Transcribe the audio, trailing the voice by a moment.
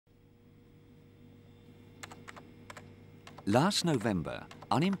Last November,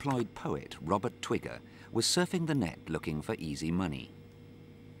 unemployed poet Robert Twigger was surfing the net looking for easy money.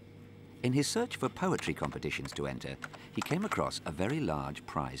 In his search for poetry competitions to enter, he came across a very large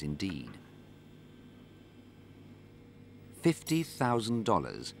prize indeed.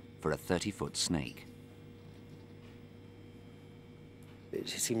 $50,000 for a 30-foot snake. It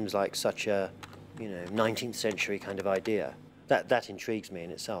seems like such a, 19th century kind of idea. That intrigues me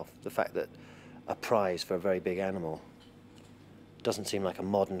in itself, the fact that a prize for a very big animal doesn't seem like a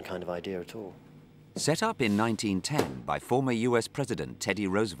modern kind of idea at all. Set up in 1910 by former US President Teddy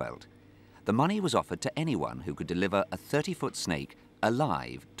Roosevelt, the money was offered to anyone who could deliver a 30-foot snake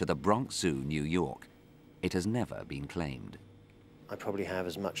alive to the Bronx Zoo, New York. It has never been claimed. I probably have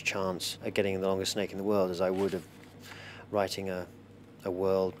as much chance at getting the longest snake in the world as I would of writing a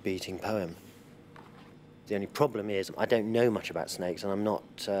world-beating poem. The only problem is I don't know much about snakes, and I'm not,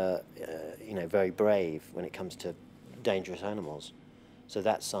 very brave when it comes to dangerous animals. So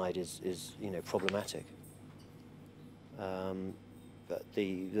that side is problematic. But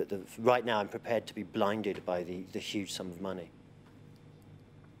right now I'm prepared to be blinded by the huge sum of money.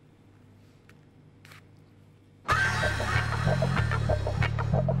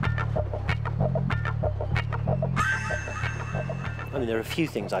 I mean, there are a few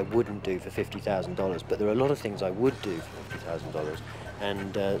things I wouldn't do for $50,000, but there are a lot of things I would do for $50,000,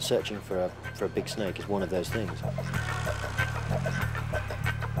 and searching for a big snake is one of those things.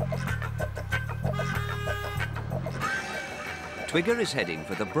 Twigger is heading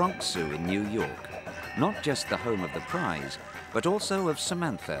for the Bronx Zoo in New York, not just the home of the prize, but also of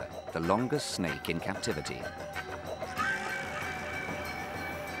Samantha, the longest snake in captivity.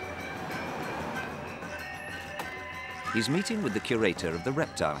 He's meeting with the curator of the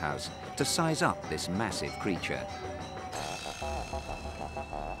reptile house to size up this massive creature.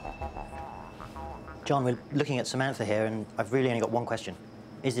 John, we're looking at Samantha here, and I've really only got one question.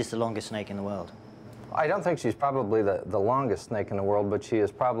 Is this the longest snake in the world? I don't think she's probably the longest snake in the world, but she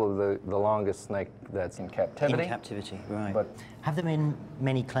is probably the longest snake that's in captivity. In captivity, right. But have there been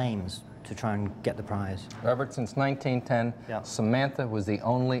many claims to try and get the prize? Robert, since 1910, yeah. Samantha was the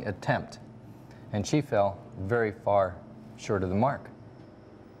only attempt, and she fell very far short of the mark.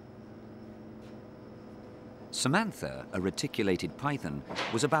 Samantha, a reticulated python,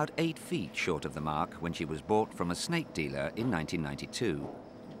 was about 8 feet short of the mark when she was bought from a snake dealer in 1992.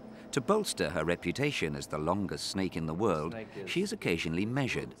 To bolster her reputation as the longest snake in the world, she is occasionally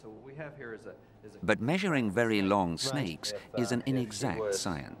measured. But measuring very long snakes is an inexact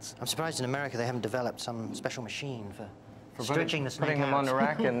science. I'm surprised in America they haven't developed some special machine for stretching the snake putting out. them on the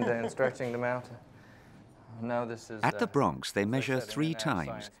rack and stretching them out. No, this is, At the Bronx, they measure 3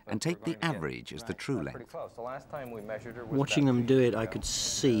 times and take the average as the true length. The last time we measured her was Watching them do it, I could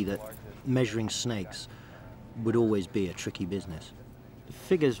see that measuring snakes would always be a tricky business. The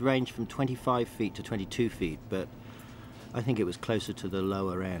figures range from 25 feet to 22 feet, but I think it was closer to the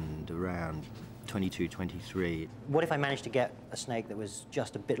lower end, around 22, 23. What if I managed to get a snake that was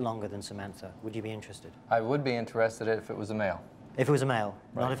just a bit longer than Samantha? Would you be interested? I would be interested if it was a male. If it was a male,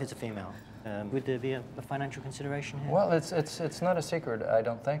 right. Not if it's a female. Would there be a financial consideration here? Well, it's not a secret, I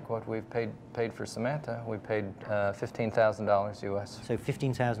don't think, what we've paid for Samantha. We paid $15,000 US. So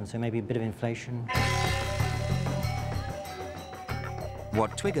 15,000, so maybe a bit of inflation.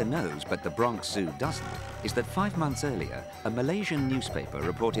 What Twigger knows, but the Bronx Zoo doesn't, is that 5 months earlier, a Malaysian newspaper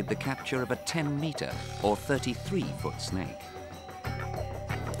reported the capture of a 10-meter or 33-foot snake.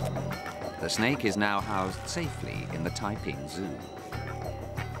 The snake is now housed safely in the Taiping Zoo.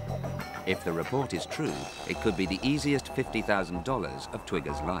 If the report is true, it could be the easiest $50,000 of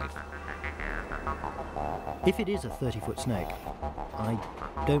Twigger's life. If it is a 30-foot snake, I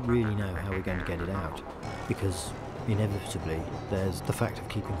don't really know how we're going to get it out, because inevitably there's the fact of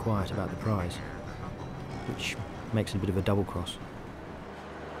keeping quiet about the prize, which makes it a bit of a double cross.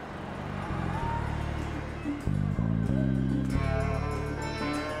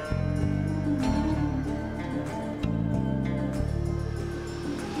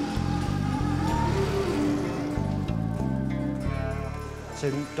 So,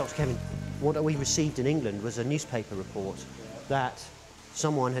 Dr. Kevin, what we received in England was a newspaper report that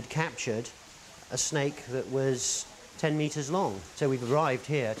someone had captured a snake that was 10 meters long. So we've arrived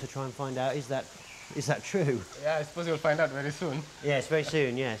here to try and find out, is that true? Yeah, I suppose you'll find out very soon. Yes, very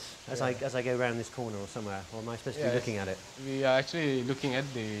soon, yes. As I go around this corner or somewhere, or am I supposed to be looking at it? We are actually looking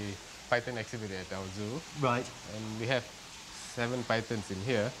at the python exhibit at our zoo. Right. And we have 7 pythons in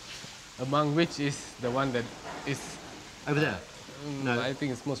here, among which is the one that is... Over there? No, I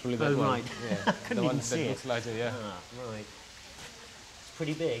think it's most probably that one. Right. Yeah, Couldn't the one even see that it. looks larger, yeah. Ah, right. It's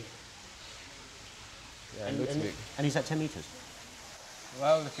pretty big. Yeah, it looks big. And is that 10 meters?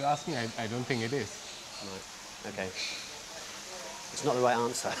 Well, if you ask me, I don't think it is. Right. Okay. It's not the right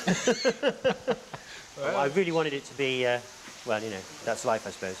answer. Well, I really wanted it to be, well, you know, that's life,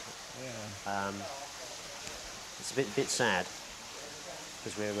 I suppose. Yeah. It's a bit sad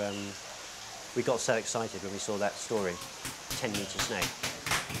because we got so excited when we saw that story, 10-meter snake.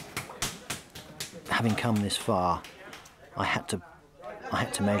 Having come this far, I had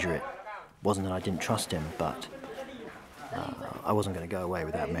to measure it. Wasn't that I didn't trust him, but I wasn't going to go away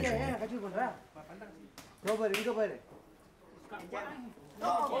without measuring it.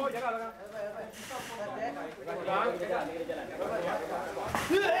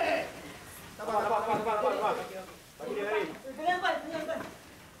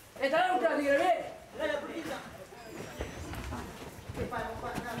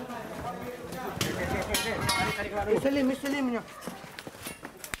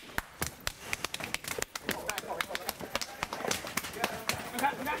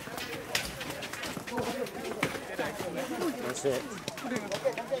 That's it.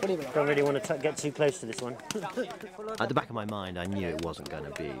 Don't really want to get too close to this one. At the back of my mind, I knew it wasn't going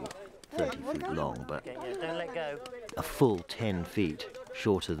to be 30 feet long, but Okay, yeah, don't let go. a full 10 feet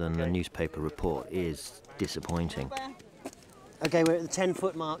shorter than the newspaper report is disappointing. Okay, we're at the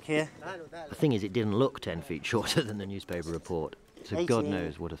 10-foot mark here. The thing is, it didn't look 10 feet shorter than the newspaper report, so 18, God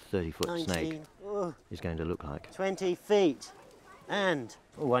knows what a 30-foot snake 19, oh, is going to look like. 20 feet. And,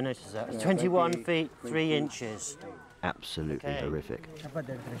 oh, I noticed that. 21 feet, 3 inches. Absolutely Okay. horrific.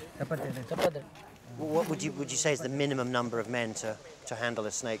 What would you say is the minimum number of men to handle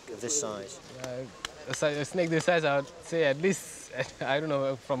a snake of this size? A snake this size, I would say at least, I don't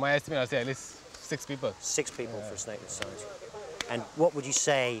know, from my estimate, I would say at least 6 people. 6 people for a snake this size. And what would you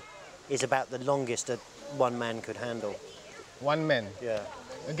say is about the longest that one man could handle? 1 man. Yeah.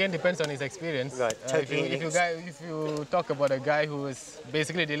 Again, depends on his experience. Right, totally. If you talk about a guy who is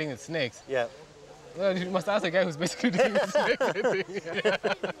basically dealing with snakes, Yeah. well, you must ask a guy who's basically dealing with snakes, I think.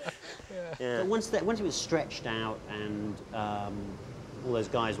 Yeah. But once it was stretched out and all those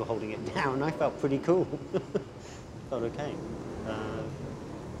guys were holding it down, I felt pretty cool. Felt okay.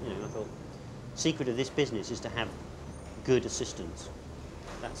 You know, I thought, secret of this business is to have good assistants.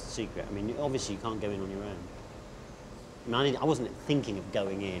 That's the secret. I mean, obviously you can't go in on your own. I mean, I wasn't thinking of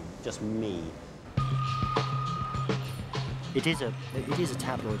going in, just me. It is a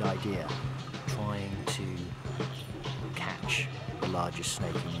tabloid idea, trying to catch the largest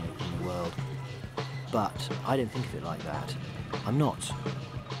snake in the world. But I don't think of it like that. I'm not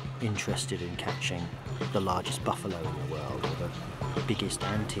interested in catching the largest buffalo in the world or the biggest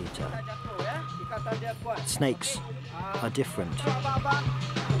anteater. Snakes are different.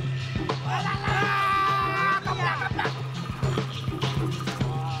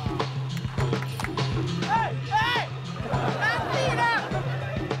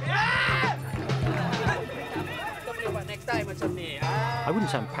 I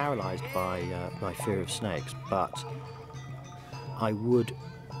wouldn't say I'm paralysed by fear of snakes, but I would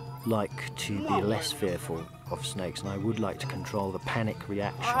like to be less fearful of snakes, and I would like to control the panic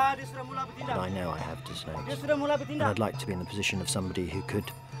reaction that I know I have to snakes. And I'd like to be in the position of somebody who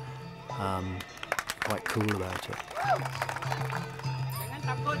could quite cool about it.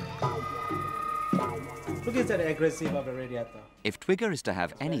 Look at that aggressive of the radiator. If Twigger is to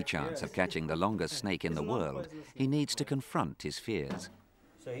have any chance of catching the longest snake in the world, he needs to confront his fears.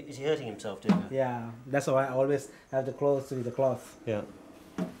 So is he hurting himself, doing that? Yeah, that's why I always have the clothes with the cloth. Yeah.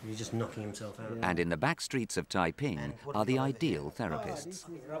 He's just knocking himself out. And in the back streets of Taiping are the ideal therapists.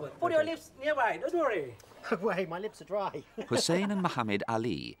 Put your lips nearby, don't worry. Wait, my lips are dry. Hussein and Muhammad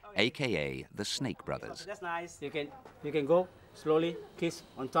Ali, a.k.a. the Snake Brothers. That's nice. You can go slowly, kiss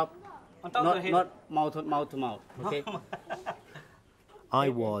on top. Not mouth to mouth, okay? I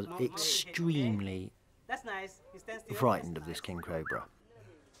was extremely That's nice. You stand still. frightened of this king cobra.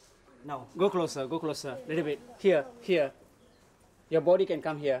 No, go closer, a little bit. Here. Your body can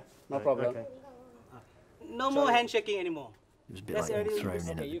come here, no problem. Okay. No more handshaking anymore. It was a bit like being thrown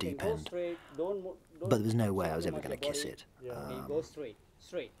in at the deep end. But there was no way I was ever going to kiss it. Go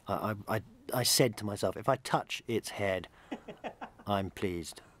straight. I said to myself, if I touch its head, I'm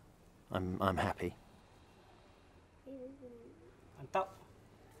pleased. I'm happy. On top.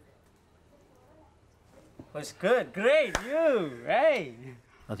 Was good, great, you, hey.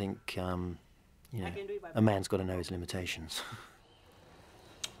 I think, a man's got to know his limitations.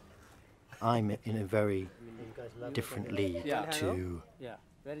 I'm in a very different league to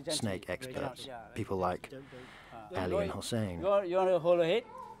snake experts, people like Ali and Hussein. You want to hold a head?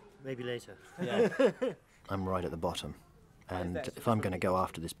 Maybe later. Yeah. I'm right at the bottom, and if I'm going to go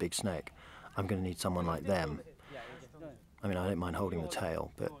after this big snake, I'm going to need someone like them. I mean, I don't mind holding the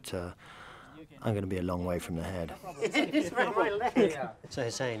tail, but I'm going to be a long way from the head. It's around my leg. So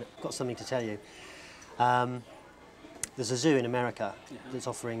Hussein, I've got something to tell you. There's a zoo in America that's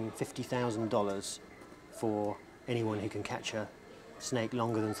offering $50,000 for anyone who can catch a snake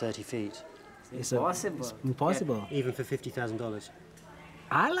longer than 30 feet. It's impossible. Impossible. Even for $50,000.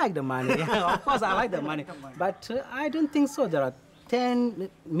 I like the money. Yeah, of course, I like the money. But I don't think so. There are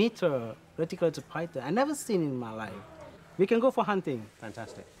 10-meter reticulated python. I never seen in my life. We can go for hunting.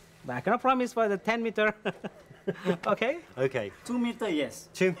 Fantastic. But I cannot promise for the 10-meter. Okay? Okay. 2 meters, yes.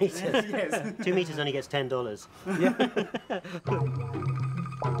 2 meters? Yes. 2 meters only gets $10.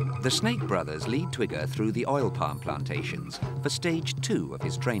 The Snake brothers lead Twigger through the oil palm plantations for stage 2 of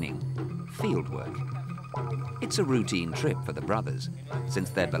his training, field work. It's a routine trip for the brothers,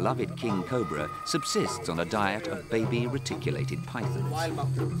 since their beloved king cobra subsists on a diet of baby reticulated pythons.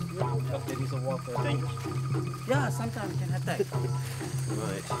 Yeah, sometimes you can have that.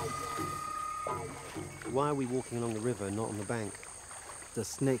 Right. Why are we walking along the river and not on the bank? The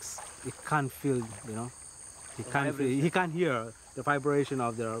snakes, it can't feel, you know. He can't hear the vibration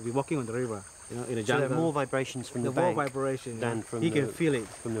of we're walking on the river, you know, in the jungle. So there are more vibrations from the bank more vibration than from he can feel it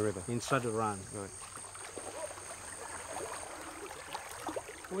from the river. inside the run. Right.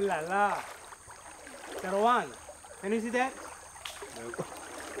 Ooh la la. There are one. Can you see that? No.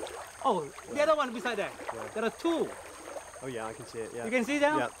 Oh, the other one beside that. Yeah. There are 2. Oh yeah, I can see it. Yeah. You can see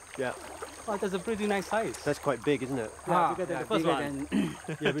them? Yeah. Yeah. Oh, that's a pretty nice size. That's quite big, isn't it? Yeah, bigger than the first one.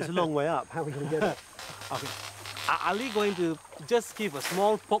 Yeah, but it's a long way up. How are we going to get it? Okay. Ali going to just give a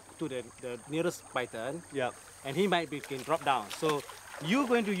small poke to the nearest python. Yeah. And he might can drop down. So you're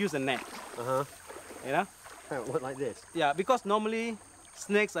going to use a net. Uh-huh. You know? What, like this? Yeah, because normally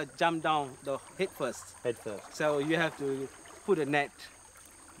snakes are jump down the head first. Head first. So you have to put a net.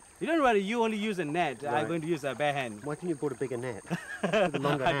 You don't worry, you only use a net. Right. I'm going to use a bare hand. Why didn't you brought a bigger net? With a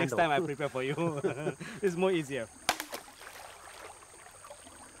longer handle. Next time I prepare for you. It's more easier.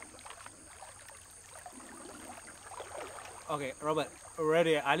 Okay, Robert,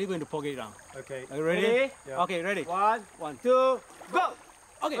 ready? Ali going to poke it down. Okay. Are you ready? Ready? Yeah. Okay, ready. 1, 1, 2, go!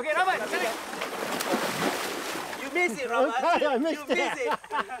 Okay. Okay, Robert, You missed it, Robert. Okay, I missed you it. missed it.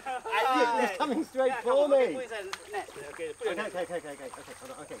 Ah, it's coming straight for me. Put it in net. Okay, put it Okay, in. okay.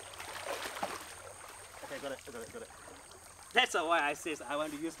 Hold on, okay. Okay, got it. That's why I said I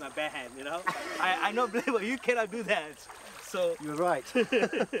want to use my bare hand, you know? I know, but you cannot do that. So You're right.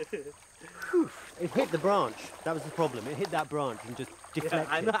 It hit the branch. That was the problem. It hit that branch and just deflected.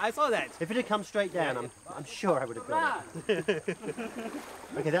 I know, I saw that. If it had come straight down, I'm sure I would have got it.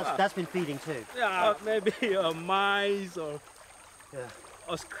 Okay, that's been feeding too. Yeah, maybe a mice or Yeah.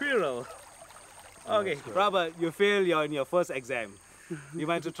 a squirrel. Oh, Okay, squirrel. Robert, you failed in your first exam. You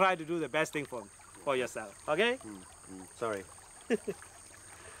want to try to do the best thing for yourself, okay? Sorry. At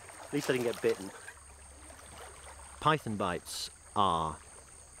least I didn't get bitten. Python bites are,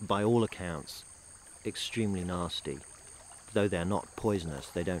 by all accounts, extremely nasty. Though they're not poisonous,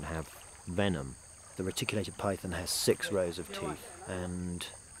 they don't have venom. The reticulated python has 6 rows of teeth, and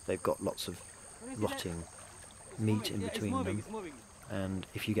they've got lots of rotting meat in between them. And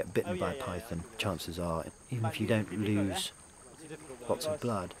if you get bitten by a python, chances are, even if you don't lose lots of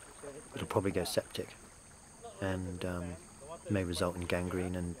blood, it'll probably go septic and may result in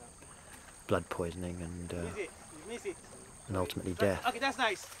gangrene and blood poisoning and ultimately death. Okay, that's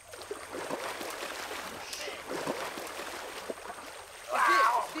nice.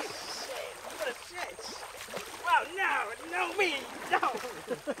 Wow, no, me, no.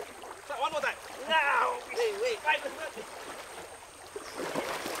 So one more time. No. Wait.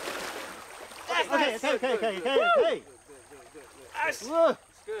 Okay. Whoa.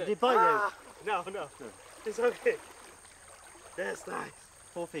 Did it bite you? No. It's okay. That's nice.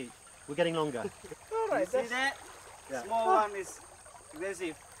 4 feet. We're getting longer. All right, see that? Yeah. Small one is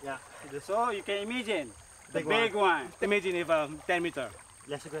aggressive. Yeah. So you can imagine the Big big one. Imagine if 10 meter.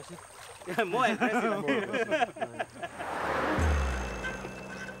 Less aggressive? More aggressive.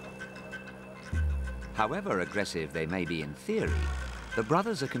 However aggressive they may be in theory, the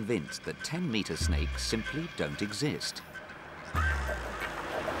brothers are convinced that 10-meter snakes simply don't exist. A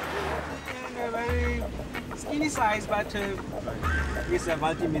very skinny size, but it's a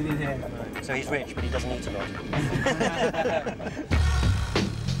multi-millionaire. So he's rich, but he doesn't eat a lot.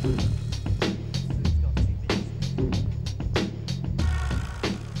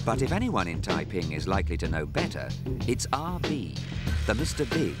 But if anyone in Taiping is likely to know better, it's RB, the Mr.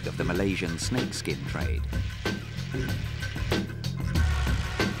 Big of the Malaysian snakeskin trade.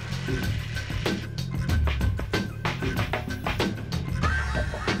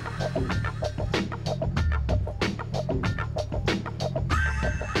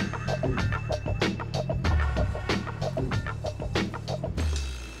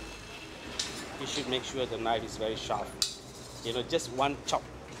 sure the knife is very sharp. You know, just one chop,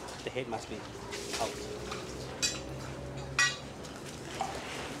 the head must be out.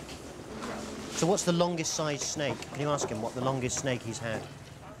 So what's the longest sized snake? Can you ask him what the longest snake he's had?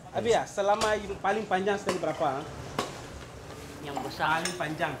 Abi ya, selama yang paling panjang sekali berapa? Yang besar. Paling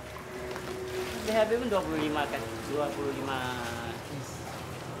panjang. Dia habis pun 25 kan, 25.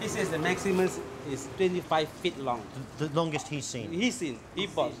 He says the maximum is 25 feet long. The longest he's seen? He's seen, he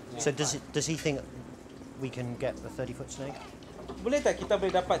bought. So does he think we can get a 30-foot snake? Boleh tak kita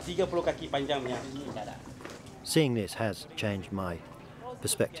boleh dapat 30 kaki panjangnya? Seeing this has changed my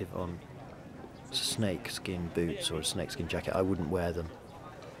perspective on snakeskin boots or a snakeskin jacket. I wouldn't wear them.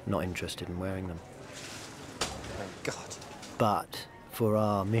 Not interested in wearing them. Thank God. But for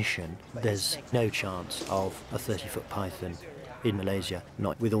our mission, there's no chance of a 30-foot python in Malaysia,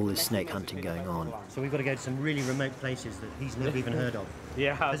 not with all this snake hunting going on. So we've got to go to some really remote places that he's never even heard of.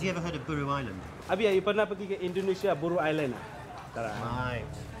 Yeah. Has he ever heard of Buru Island? Abi, you pernah pergi ke Indonesia, Buru Island? Right.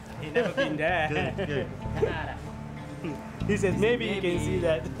 He never been there. Good. He said maybe you can see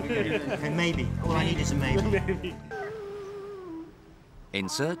that. Okay, maybe. All I need is a maybe. Maybe. In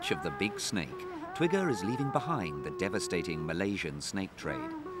search of the big snake, Twigger is leaving behind the devastating Malaysian snake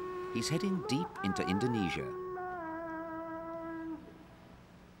trade. He's heading deep into Indonesia.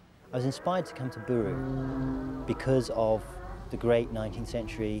 I was inspired to come to Buru because of the great 19th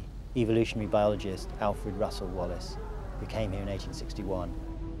century evolutionary biologist Alfred Russel Wallace, who came here in 1861.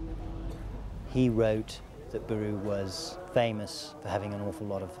 He wrote that Buru was famous for having an awful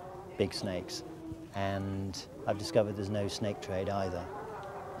lot of big snakes, and I've discovered there's no snake trade either,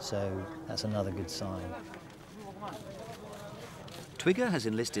 so that's another good sign. Twigger has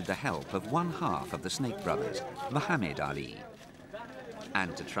enlisted the help of one half of the Snake Brothers, Muhammad Ali,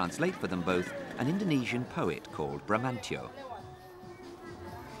 and to translate for them both, an Indonesian poet called Bramantio.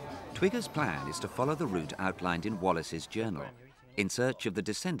 Twigger's plan is to follow the route outlined in Wallace's journal, in search of the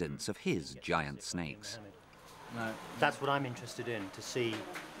descendants of his giant snakes. No. That's what I'm interested in, to see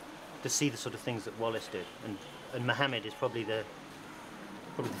the sort of things that Wallace did, and Muhammad is probably the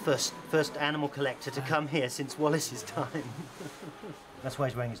first animal collector to come here since Wallace's time. That's why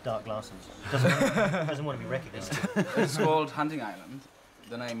he's wearing his dark glasses. Doesn't want to be recognised. It's called Hunting Island.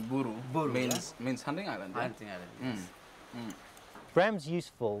 The name Buru means hunting island. Yeah? Hunting island. Yes. Bram's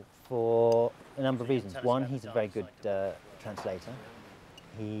useful for a number of reasons. One, he's a very good translator.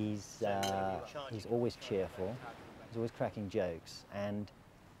 He's always cheerful. He's always cracking jokes. And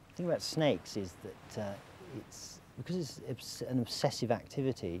the thing about snakes is that because it's an obsessive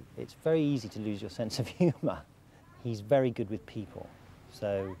activity, it's very easy to lose your sense of humour. He's very good with people.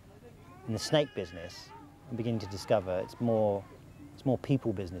 So in the snake business, I'm beginning to discover it's more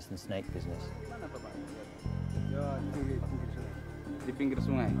people business than snake business. Di pinggir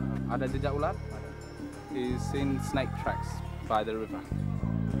sungai ada jejak ular. He's seen snake tracks by the river.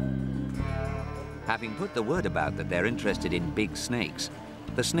 Having put the word about that they're interested in big snakes,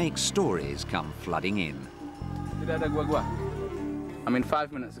 the snakes' stories come flooding in. Tidak ada gua-gua. I mean,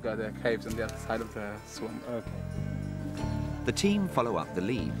 5 minutes ago there are caves on the other side of the swamp. Okay. The team follow up the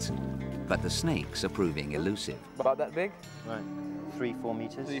leads, but the snakes are proving elusive. About that big? Right. 3-4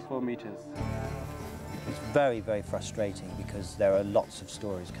 meters? 3-4 meters. It's very, very frustrating because there are lots of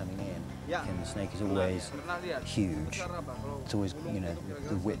stories coming in. And the snake is always huge. It's always, you know,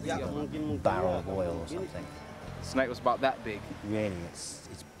 the width of a barrel of oil or something. The snake was about that big. Really, it's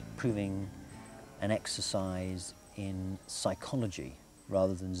proving an exercise in psychology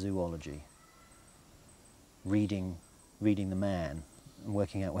rather than zoology. Reading the man and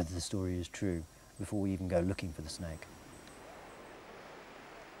working out whether the story is true before we even go looking for the snake.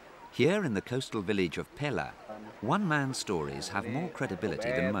 Here in the coastal village of Pela, one man's stories have more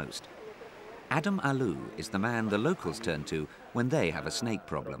credibility than most. Adam Alu is the man the locals turn to when they have a snake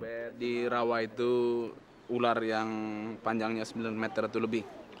problem. Di rawa itu ular yang panjangnya 9 meter atau lebih.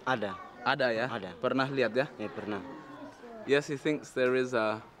 Ada. Ada ya? Ada. Pernah lihat ya? Ya, pernah. Yes, he thinks there is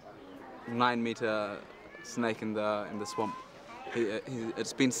a 9-meter snake in the swamp.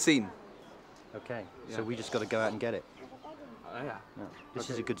 It's been seen. Okay, so we just got to go out and get it. Yeah. No, this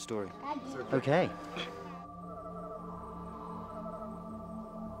is a good story. Okay.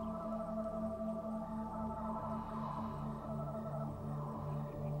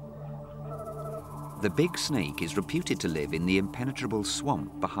 The big snake is reputed to live in the impenetrable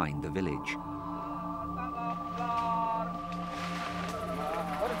swamp behind the village.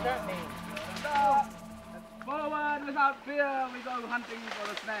 What does that mean? Forward without fear, we go hunting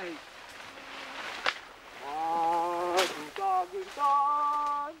for the snake.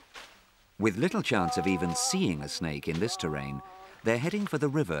 With little chance of even seeing a snake in this terrain, they're heading for the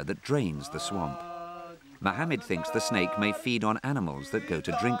river that drains the swamp. Mohammed thinks the snake may feed on animals that go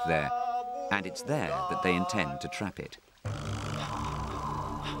to drink there, and it's there that they intend to trap it.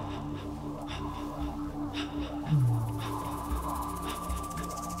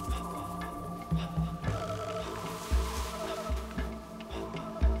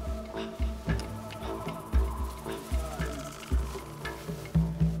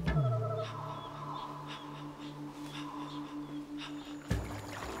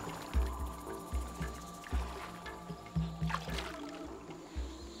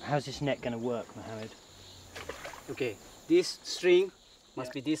 How's this net going to work, Mohammed? Okay, this string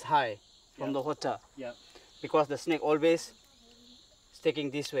must be this high from the water. Yeah. Because the snake always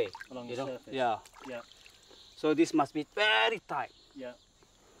sticking this way. Along the surface. Yeah. Yeah. So this must be very tight. Yeah.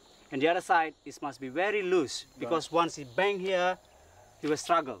 And the other side, this must be very loose. Because once he bang here, he will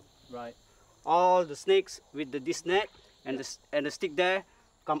struggle. Right. All the snakes with this net and the stick there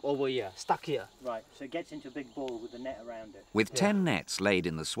come over here, stuck here. Right, so it gets into a big ball with the net around it. With 10 nets laid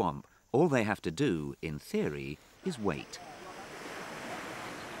in the swamp, all they have to do, in theory, is wait.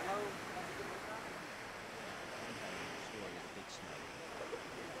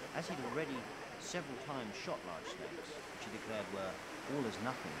 As he'd already several times shot large snakes, which he declared were all as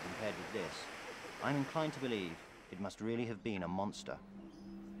nothing compared with this, I'm inclined to believe it must really have been a monster.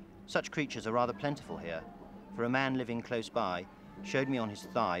 Such creatures are rather plentiful here, for a man living close by showed me on his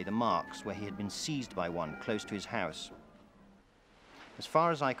thigh the marks where he had been seized by one close to his house. As far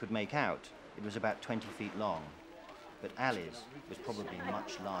as I could make out, it was about 20 feet long, but Ali's was probably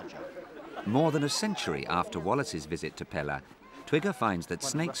much larger. More than a century after Wallace's visit to Pella, Twigger finds that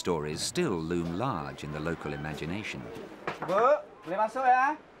snake stories still loom large in the local imagination. Bu, boleh masuk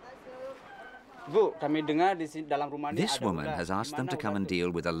ya? Bu, kami dengar di dalam rumah ni This ada woman ular. has asked them to come and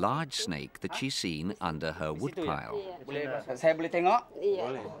deal with a large snake that she's seen under her woodpile. Saya boleh tengok? Iya.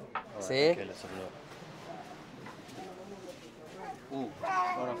 Boleh. See? Okay, let's have a look. Oh,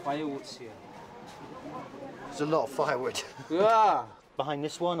 a lot of firewood here. There's a lot of firewood. Yeah. Behind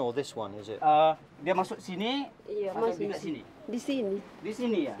this one or this one, is it? Dia masuk sini? Iya, atau masih di sini? di sini. Di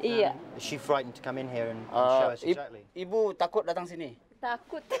sini ya? Iya. Is she frightened to come in here and show us exactly? Ibu takut datang sini?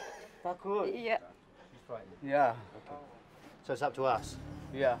 Takut. Takut. Iya. She's frightened. Yeah. Okay. So it's up to us?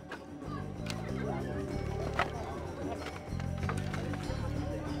 Yeah.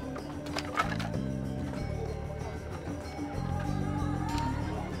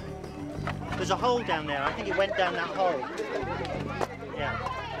 There's a hole down there. I think it went down that hole. Yeah,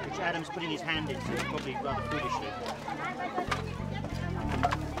 which Adam's putting his hand into, probably rather foolishly.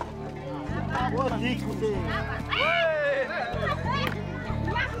 What a equal thing!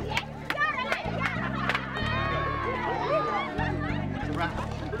 It's a rat.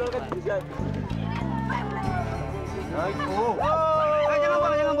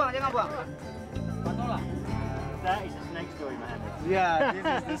 Jangan buang. That is a snake story, Mohammed. Yeah, this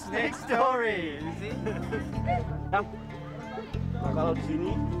is the snake story. You see? Nah, kalau di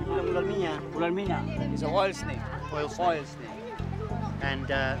sini ini ular minyak. Ular minyak. It's an oil snake. Oil snake. Oil snake. And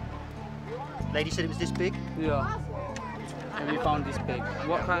lady said it was this big? Yeah. And we found this big.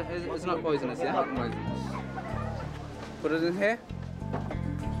 What kind? It's not poisonous, yeah? Not poisonous. Put it in here.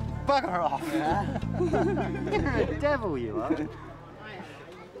 Bugger off! Yeah. Devil you are.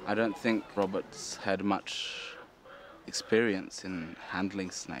 I don't think Robert's had much experience in handling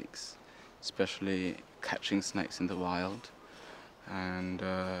snakes, especially catching snakes in the wild. And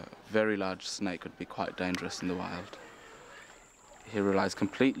a very large snake would be quite dangerous in the wild. He relies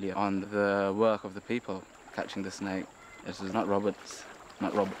completely on the work of the people catching the snake. This is not Robert's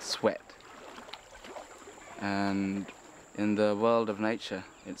sweat. And in the world of nature,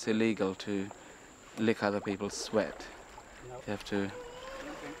 it's illegal to lick other people's sweat. You have to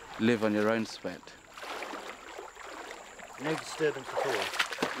live on your own sweat. No disturbance at all?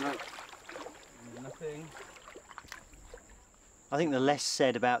 No. Nothing. I think the less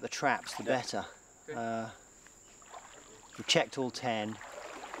said about the traps, the better. We've checked all 10.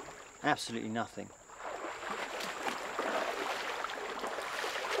 Absolutely nothing.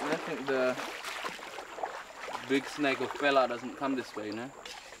 I think the big snake of Pella doesn't come this way, you know?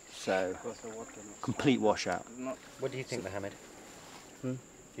 So, complete washout. What do you think, Mohammed? Do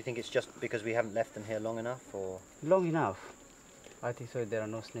you think it's just because we haven't left them here long enough, or...? Long enough. I think so. There are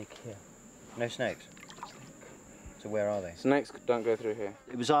no snakes here. No snakes? So where are they? Snakes don't go through here.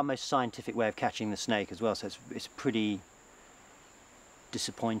 It was our most scientific way of catching the snake as well, so it's pretty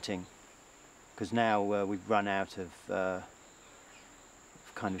disappointing, because now we've run out of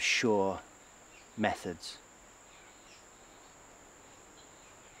kind of sure methods.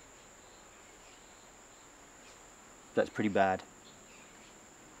 That's pretty bad.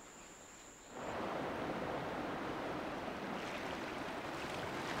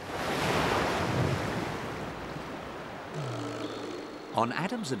 On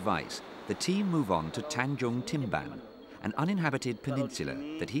Adam's advice, the team move on to Tanjung Timban, an uninhabited peninsula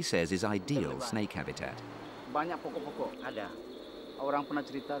that he says is ideal snake habitat. Banyak pokok-pokok. Ada. Orang pernah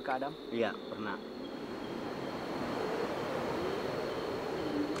cerita ke Adam? Iya, pernah.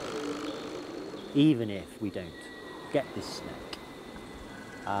 Even if we don't get this snake,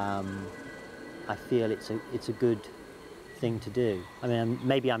 I feel it's a good thing to do. I mean,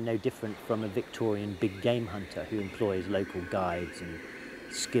 maybe I'm no different from a Victorian big game hunter who employs local guides and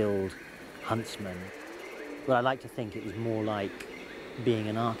skilled huntsmen. But I like to think it was more like being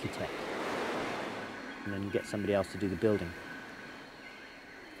an architect, and then you get somebody else to do the building.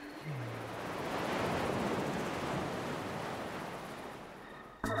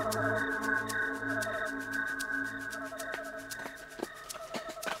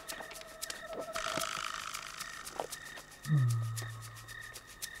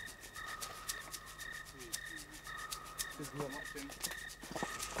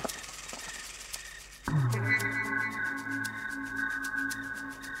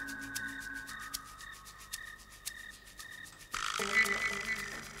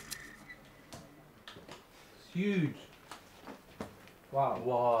 Huge. Wow.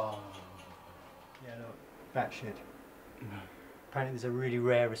 Wow. Yeah, look, bat shit. Apparently there's a really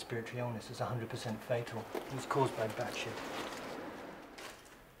rare respiratory illness that's 100% fatal. It's caused by bat shit.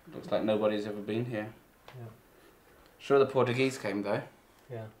 Looks like nobody's ever been here. Yeah. Sure the Portuguese came though.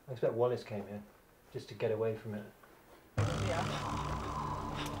 Yeah, I expect Wallace came here just to get away from it.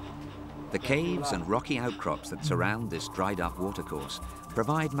 The caves and rocky outcrops that surround this dried-up watercourse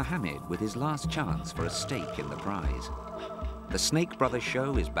provide Mohammed with his last chance for a stake in the prize. The Snake Brothers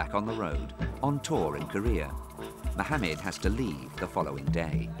show is back on the road, on tour in Korea. Mohammed has to leave the following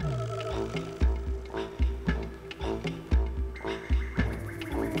day.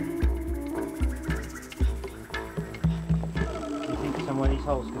 Do you think some of these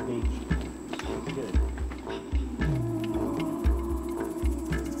holes could be good?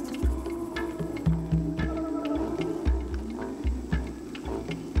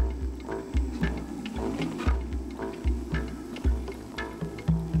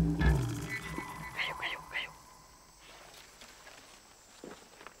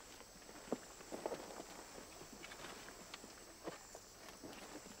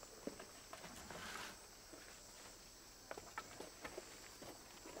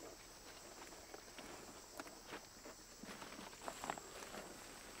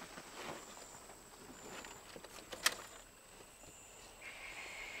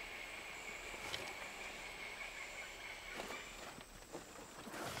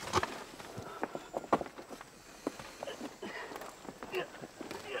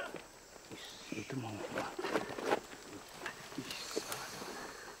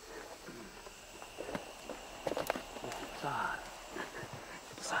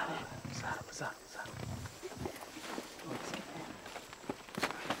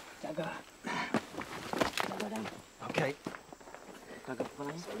 Okay.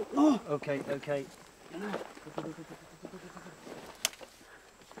 Okay, okay.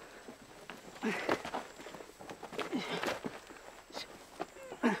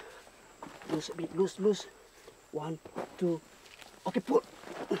 Loose a bit, loose. 1, 2. Okay, pull.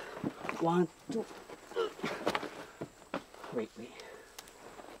 1, 2. Wait.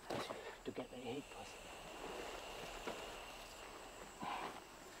 To get the head first.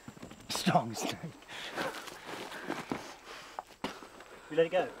 Strong snake. You let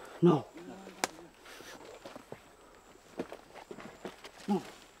it go? No. No.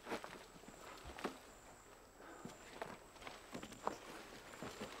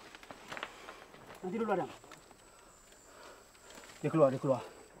 Nanti dulu Adam. Dia keluar.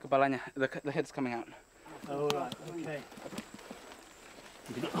 Kepalanya, the head's coming out. Oh, right, okay.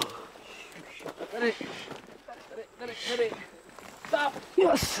 Ready. Stop.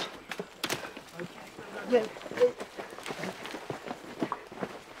 Yes. Okay.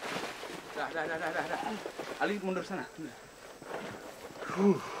 Dah. Ali mundur sana.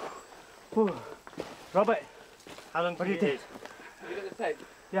 Robert, how long do you take? Look at the tape.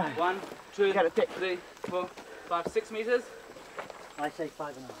 Yeah. 1, 2, 3, 4, 5, 6 meters. I say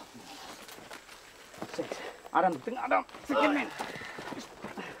 5.5 meters. 6. Adam, tengok Adam. Second man.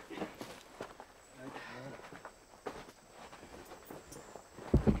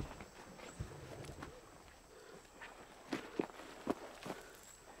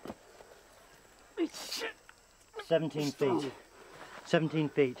 Feet. 17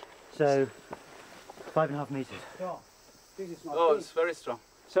 feet. So 5.5 meters. This is not Oh, it's very strong.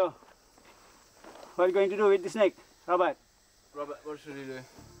 So, what are you going to do with the snake, Robert? Robert, what should we do?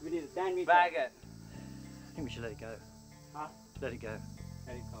 We need a 10 meter. Bag it. I think we should let it go. Huh? Let it go.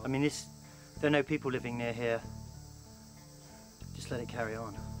 I mean, there are no people living near here. Just let it carry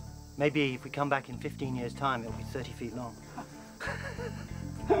on. Maybe if we come back in 15 years' time, it'll be 30 feet long.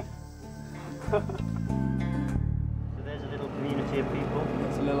 So there's a little community of people.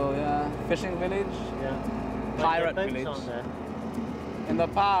 It's a little fishing village. Yeah. Pirate boats village. On there. In the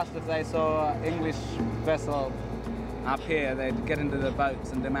past, if they saw an English vessel up here, they'd get into the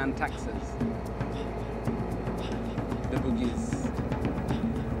boats and demand taxes. The boogies.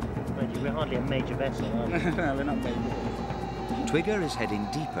 We're hardly a major vessel, are we? No, we're not major. Twigger is heading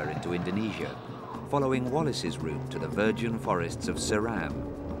deeper into Indonesia, following Wallace's route to the virgin forests of Seram,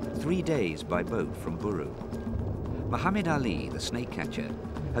 3 days by boat from Buru. Muhammad Ali, the snake catcher,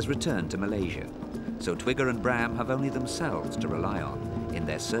 has returned to Malaysia, so Twigger and Bram have only themselves to rely on in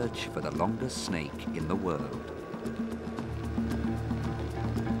their search for the longest snake in the world.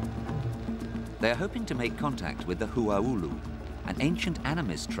 They are hoping to make contact with the Huaulu, an ancient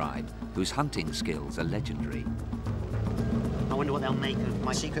animist tribe whose hunting skills are legendary. I wonder what they'll make of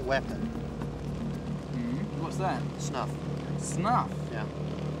my secret weapon. What's that? Snuff. Snuff? Yeah.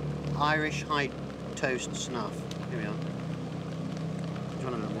 Irish high toast snuff. Here we are. Do you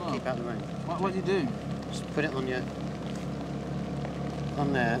want to keep out of the rain? What do you do? Just put it on your...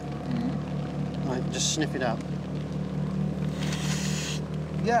 on there. Right, just sniff it up.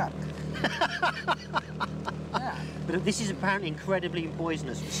 Yeah. But this is apparently incredibly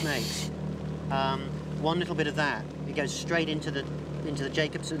poisonous for snakes. One little bit of that, it goes straight into the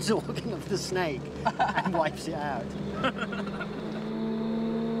Jacobson's organ of the snake and wipes it out.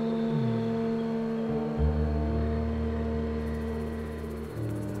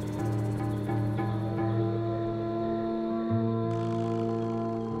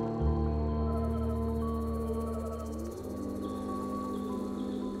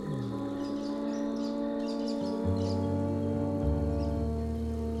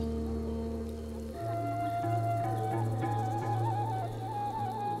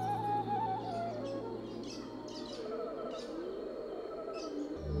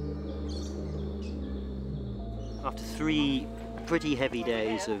 After 3 pretty heavy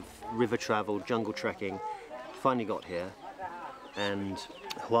days of river travel, jungle trekking, finally got here, and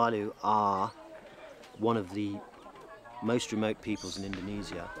Hualu are one of the most remote peoples in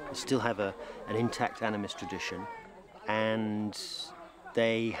Indonesia. They still have an intact animist tradition, and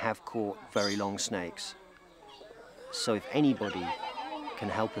they have caught very long snakes. So if anybody can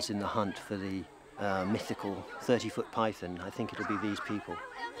help us in the hunt for the mythical 30-foot python, I think it'll be these people.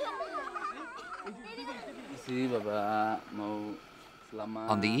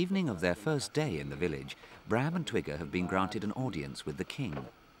 On the evening of their first day in the village, Bram and Twigger have been granted an audience with the king.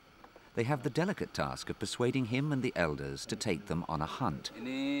 They have the delicate task of persuading him and the elders to take them on a hunt.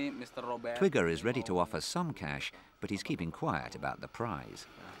 Twigger is ready to offer some cash, but he's keeping quiet about the prize.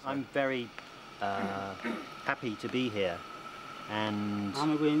 I'm very happy to be here, and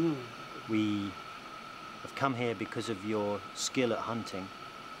we have come here because of your skill at hunting,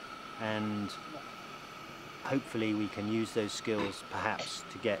 and hopefully we can use those skills perhaps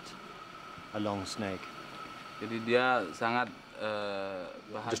to get a long snake. Just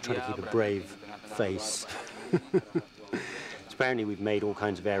trying to keep a brave face. Apparently we've made all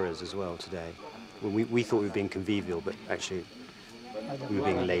kinds of errors as well today. Well, we thought we were being convivial, but actually we were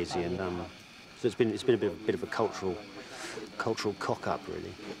being lazy, and so it's been a bit of a cultural cock-up,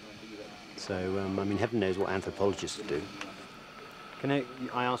 really. So I mean, heaven knows what anthropologists do. Can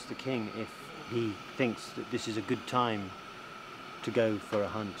I ask the king if he thinks that this is a good time to go for a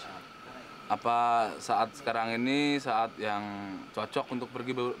hunt? Apa saat sekarang ini saat yang cocok untuk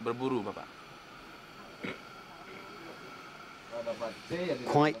pergi berburu, Bapak?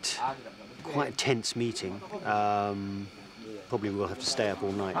 Quite a tense meeting. Probably we'll have to stay up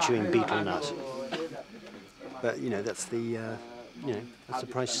all night chewing betel nut. But you know, that's that's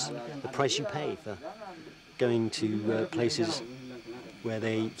the price you pay for going to places where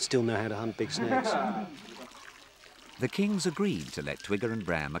they still know how to hunt big snakes. The king's agreed to let Twigger and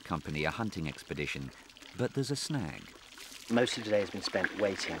Bram accompany a hunting expedition, but there's a snag. Most of today has been spent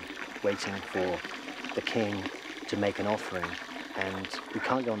waiting for the king to make an offering, and we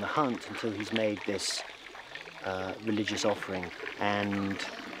can't go on the hunt until he's made this religious offering. And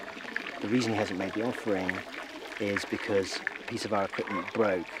the reason he hasn't made the offering is because a piece of our equipment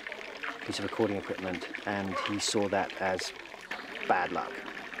broke, a piece of recording equipment, and he saw that as bad luck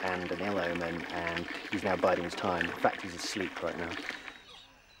and an ill omen, and he's now biding his time. In fact, he's asleep right now.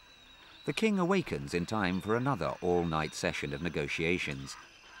 The king awakens in time for another all-night session of negotiations.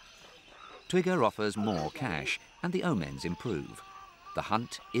 Twigger offers more cash, and the omens improve. The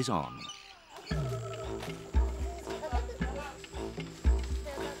hunt is on.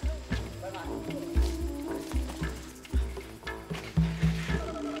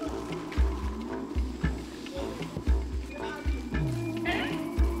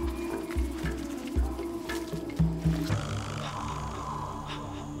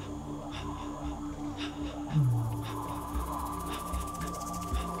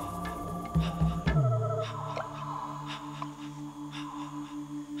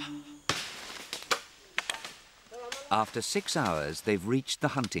 After 6 hours, they've reached the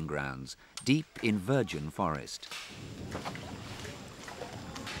hunting grounds, deep in virgin forest.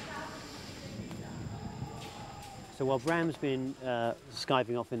 So while Bram's been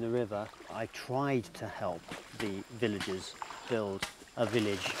skiving off in the river, I tried to help the villagers build a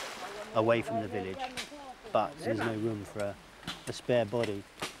village away from the village, but there's no room for a spare body.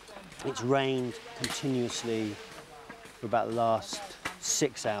 It's rained continuously for about the last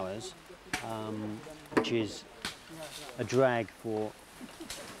 6 hours, which is a drag for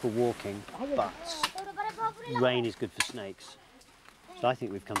walking, but rain is good for snakes. So I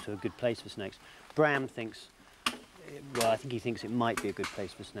think we've come to a good place for snakes. Bram thinks, well, I think he thinks it might be a good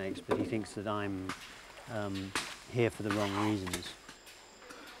place for snakes, but he thinks that I'm here for the wrong reasons.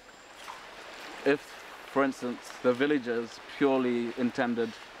 If, for instance, the villagers purely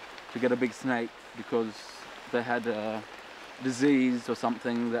intended to get a big snake because they had a disease or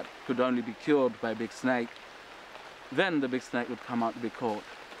something that could only be cured by a big snake, then the big snake would come out to be caught.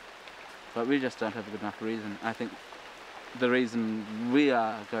 But we just don't have a good enough reason. I think the reason we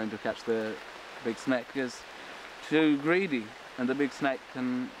are going to catch the big snake is too greedy, and the big snake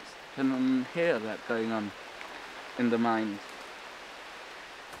can hear that going on in the mind.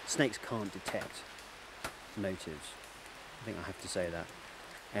 Snakes can't detect motives. I think I have to say that.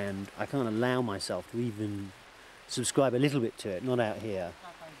 And I can't allow myself to even subscribe a little bit to it, not out here,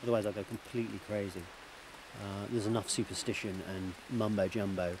 otherwise I'll go completely crazy. There's enough superstition and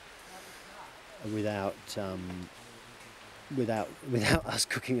mumbo-jumbo without us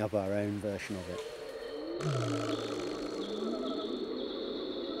cooking up our own version of it.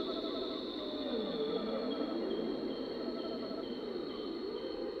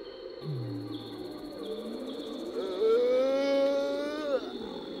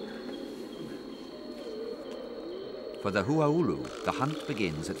 For the Huaulu, the hunt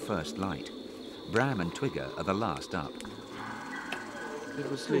begins at first light. Bram and Twigger are the last up. Did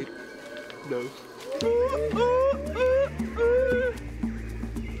we sleep? No.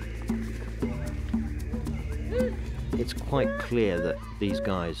 It's quite clear that these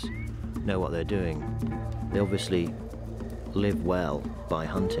guys know what they're doing. They obviously live well by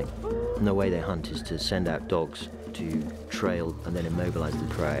hunting. And the way they hunt is to send out dogs to trail and then immobilize the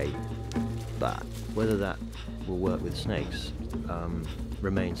prey. But whether that will work with snakes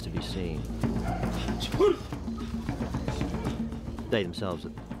remains to be seen. They themselves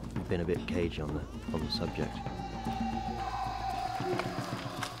have been a bit cagey on the subject.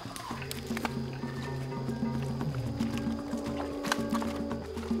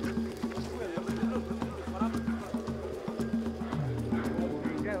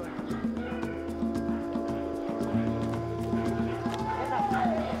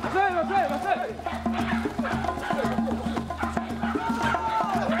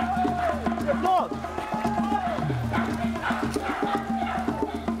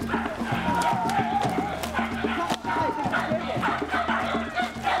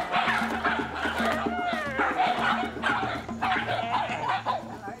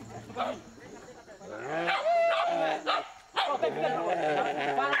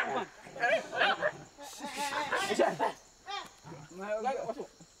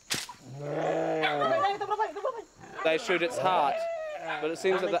 They shoot its heart, but it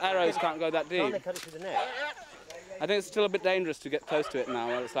seems that the arrows can't go that deep. Can't they cut it through the neck? I think it's still a bit dangerous to get close to it now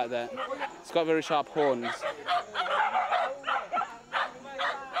while it's like that. It's got very sharp horns.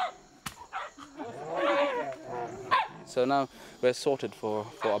 So now we're sorted for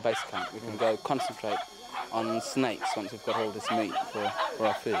our base camp. We can go concentrate on snakes once we've got all this meat for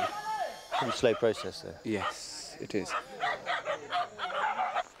our food. Pretty slow process there. Yes, it is.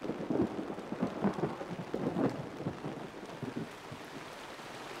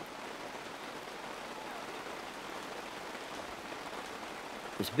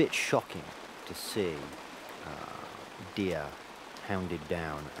 It's a bit shocking to see deer hounded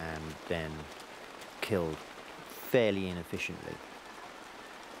down and then killed fairly inefficiently.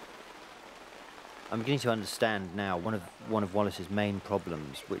 I'm beginning to understand now one of Wallace's main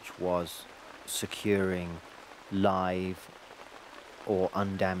problems, which was securing live or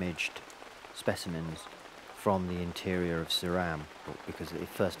undamaged specimens from the interior of Siram, because the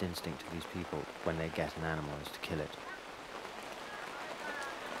first instinct of these people when they get an animal is to kill it.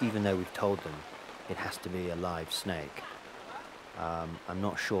 Even though we've told them it has to be a live snake, I'm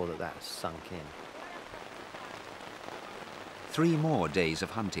not sure that that's sunk in. 3 more days of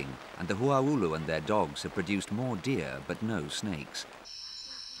hunting, and the Huaulu and their dogs have produced more deer, but no snakes.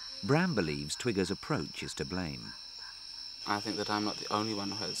 Bram believes Twigger's approach is to blame. I think that I'm not the only one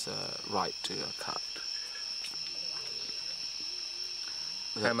who has a right to a cut.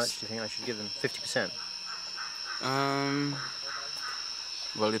 How much do you think I should give them? 50%? Well,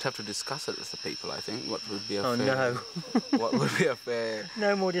 you'd have to discuss it with the people, I think. What would be a fair... no. What would be a fair...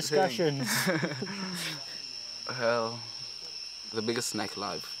 No more discussions. Well, the biggest snake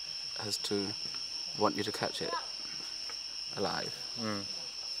alive has to want you to catch it alive.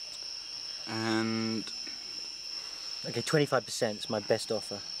 And... Okay, 25% is my best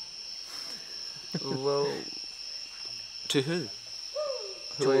offer. Well, to who?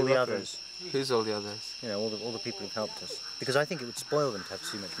 To all the others. Who's all the others? You know, all the people who've helped us. Because I think it would spoil them to have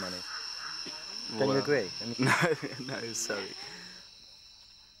too much money. Don't you agree? I mean... No, sorry.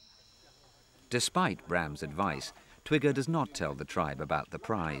 Despite Bram's advice, Twigger does not tell the tribe about the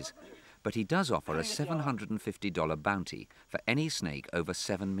prize, but he does offer a $750 bounty for any snake over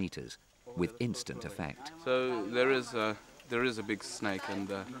 7 meters, with instant effect. So there is a big snake,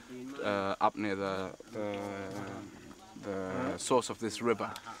 and up near the source of this river.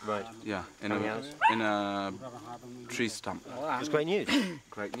 Right. Yeah, in a tree stump. That's great news.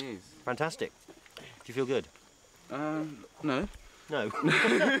 Great news. Fantastic. Do you feel good? No. No.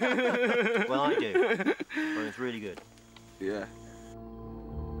 Well, I do. Well, it's really good. Yeah.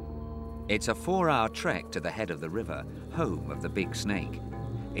 It's a 4-hour trek to the head of the river, home of the big snake.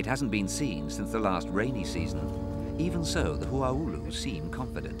 It hasn't been seen since the last rainy season. Even so, the Huaulu seem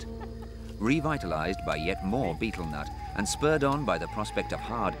confident. Revitalized by yet more beetle nut and spurred on by the prospect of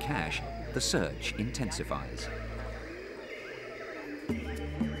hard cash, the search intensifies.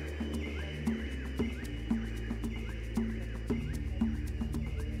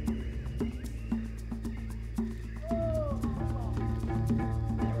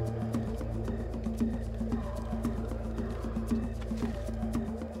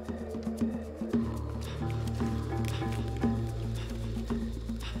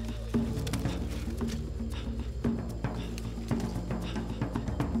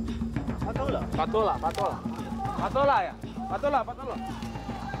 Patola ya. Patola.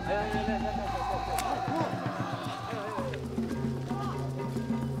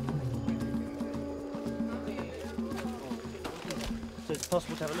 So it's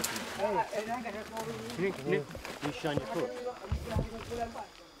possible to have a look at it. Can you shine your foot?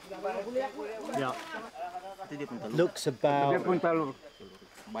 Yeah. Looks about...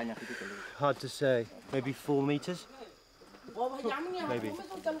 Hard to say. Maybe 4 meters? Maybe.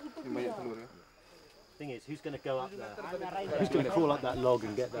 Thing is, who's going to go up there? Who's going to crawl up that log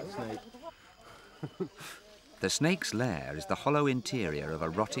and get that snake? The snake's lair is the hollow interior of a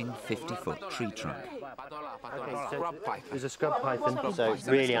rotting 50-foot tree trunk. Okay, so there's a scrub python, so it's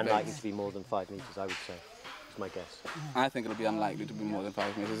really unlikely to be more than 5 meters, I would say. That's my guess. I think it'll be unlikely to be more than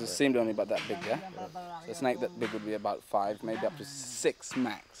 5 meters. It seemed only about that big, yeah? So a snake that big would be about 5, maybe up to 6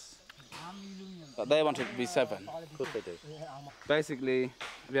 max. But they want it to be 7. Of course they do. Basically,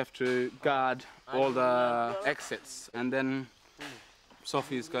 we have to guard all the exits, and then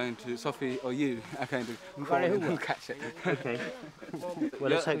Sophie or you are going to crawl in and catch it. Okay.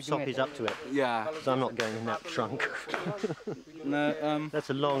 Well, let's hope Sophie's up to it. Yeah. Because I'm not going in that trunk. No, That's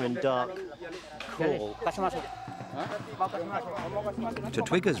a long and dark crawl. To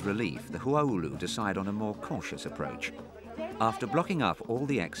Twigger's relief, the Huaulu decide on a more cautious approach. After blocking up all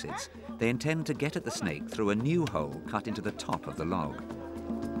the exits, they intend to get at the snake through a new hole cut into the top of the log.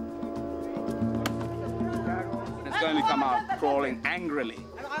 It's going to come out crawling angrily,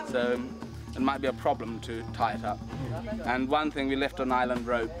 so it might be a problem to tie it up. And one thing, we left an island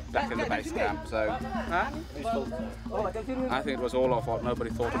rope back in the base camp, so I think it was all our fault.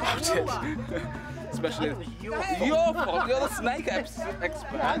 Nobody thought about it. Especially your fault. You're the snake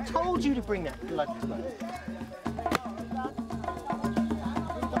expert. I told you to bring that blood clothes.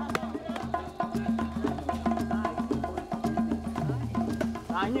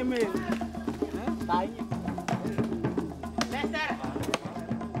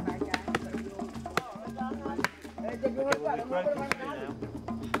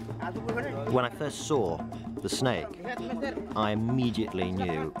 When I first saw the snake, I immediately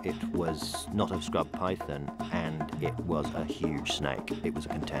knew it was not a scrub python, and it was a huge snake. It was a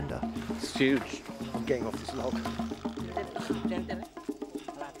contender. It's huge. I'm getting off this log.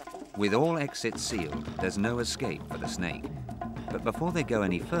 With all exits sealed, there's no escape for the snake. But before they go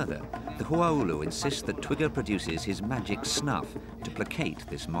any further, the Huaulu insists that Twigger produces his magic snuff to placate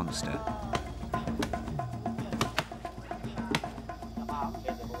this monster.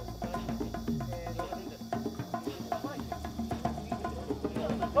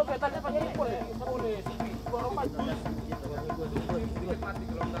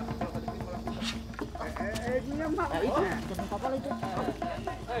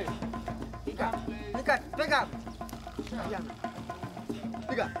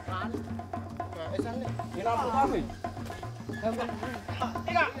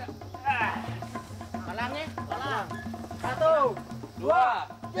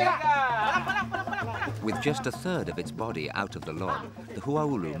 With just a third of its body out of the log, the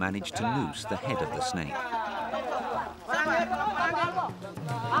huaulu managed to noose the head of the snake.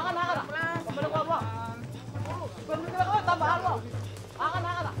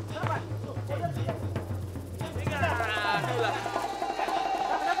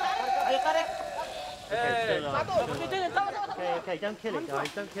 Okay, don't kill it, guys,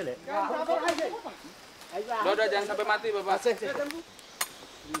 don't kill it.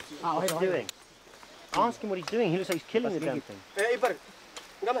 What's he doing? Ask him what he's doing. He looks like he's killing the damn thing.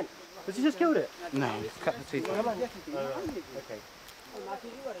 Has he just killed it? No, he's cut the teeth. Okay.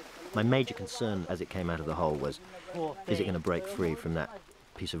 My major concern as it came out of the hole was, is it going to break free from that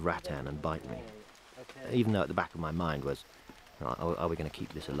piece of rattan and bite me? Even though at the back of my mind was, are we going to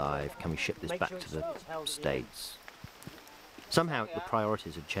keep this alive? Can we ship this back to the States? Somehow the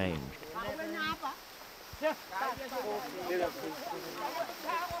priorities had changed. Okay,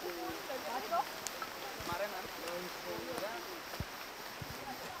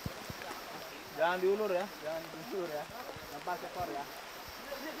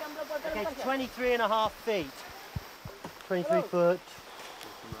 it's 23.5 feet. 23 foot,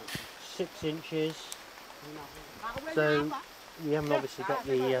 6 inches. So we haven't obviously got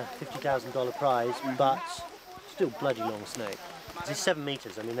the $50,000 prize, but still bloody long snake. It's 7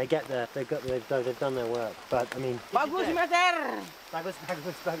 meters. I mean, they get there. They've done their work. But I mean, Bagus, Master. bagus.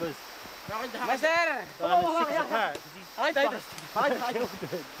 Master.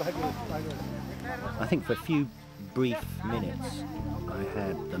 I think for a few brief minutes I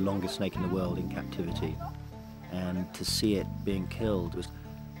had the longest snake in the world in captivity, and to see it being killed was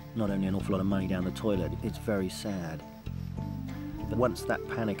not only an awful lot of money down the toilet, it's very sad. But once that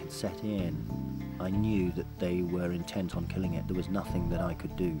panic had set in, I knew that they were intent on killing it. There was nothing that I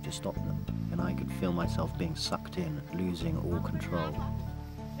could do to stop them, and I could feel myself being sucked in, losing all control.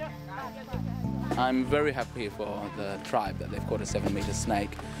 I'm very happy for the tribe that they've caught a 7-meter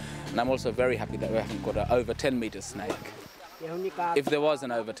snake, and I'm also very happy that we haven't caught an over 10-meter snake. If there was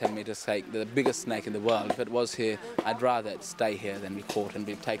an over 10-meter snake, the biggest snake in the world, if it was here, I'd rather it stay here than be caught and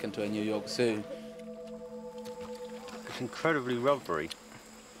be taken to a New York zoo. It's incredibly rubbery.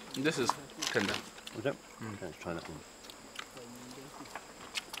 This is tender. Is it? Okay, let's try that one.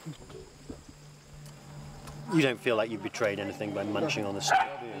 You don't feel like you've betrayed anything by munching on the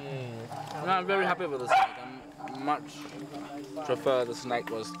snake, do you? No, I'm very happy with the snake. I much prefer the snake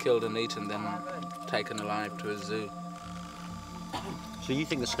was killed and eaten than taken alive to a zoo. So you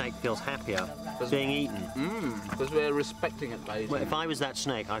think the snake feels happier being eaten? Because we're respecting it by eating. Well, if I was that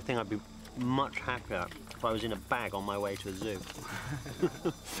snake, I think I'd be much happier if I was in a bag on my way to a zoo.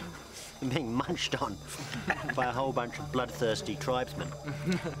 And being munched on by a whole bunch of bloodthirsty tribesmen.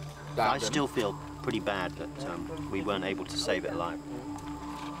 I still feel pretty bad that we weren't able to save it alive.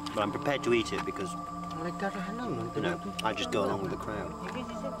 But I'm prepared to eat it because, you know, I just go along with the crowd.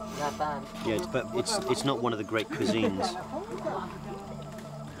 Yeah, but it's not one of the great cuisines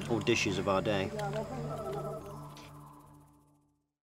or dishes of our day.